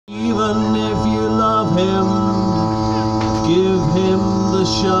even if you love him, give him the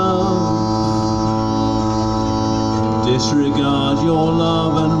shove. Disregard your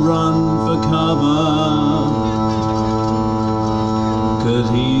love and run for cover, 'cause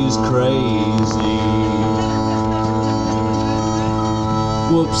he's crazy.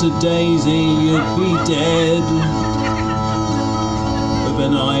 Whoops-a-daisy, you'd be dead with a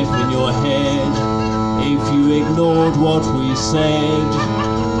knife in your head if you ignored what we said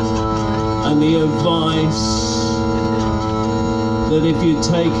and the advice that if you'd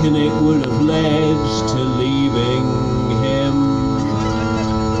taken it would have led to leaving him.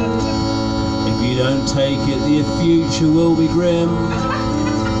 If you don't take it, the future will be grim.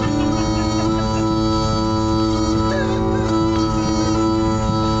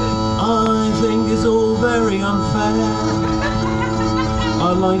 I think it's all very unfair.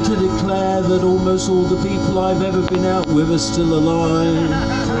 I'd like to declare that almost all the people I've ever been out with are still alive,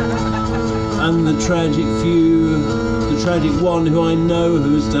 and the tragic few, the tragic one who I know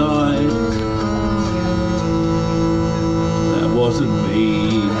who's died, that wasn't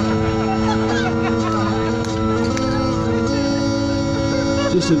me.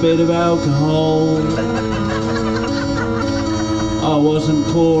 Just a bit of alcohol. I wasn't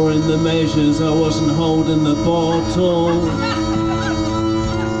pouring the measures, I wasn't holding the bottle.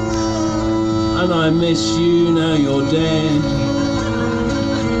 And I miss you, now you're dead.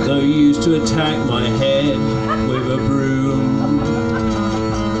 Though you used to attack my head with a broom,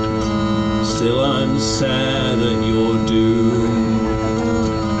 still I'm sad at your doom.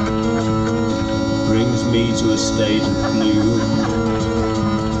 Brings me to a state of gloom.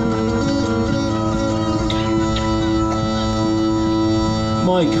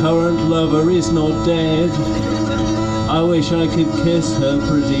 My current lover is not dead. I wish I could kiss her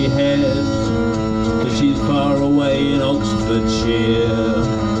pretty head, but she's far away in Oxfordshire,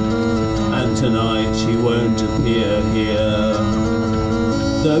 and tonight she won't appear here.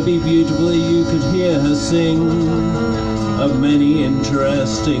 Though it'd be beautiful if you could hear her sing of many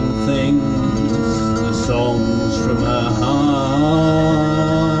interesting things, the songs from her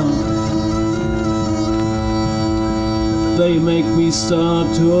heart. They make me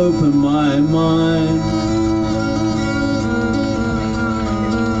start to open my mind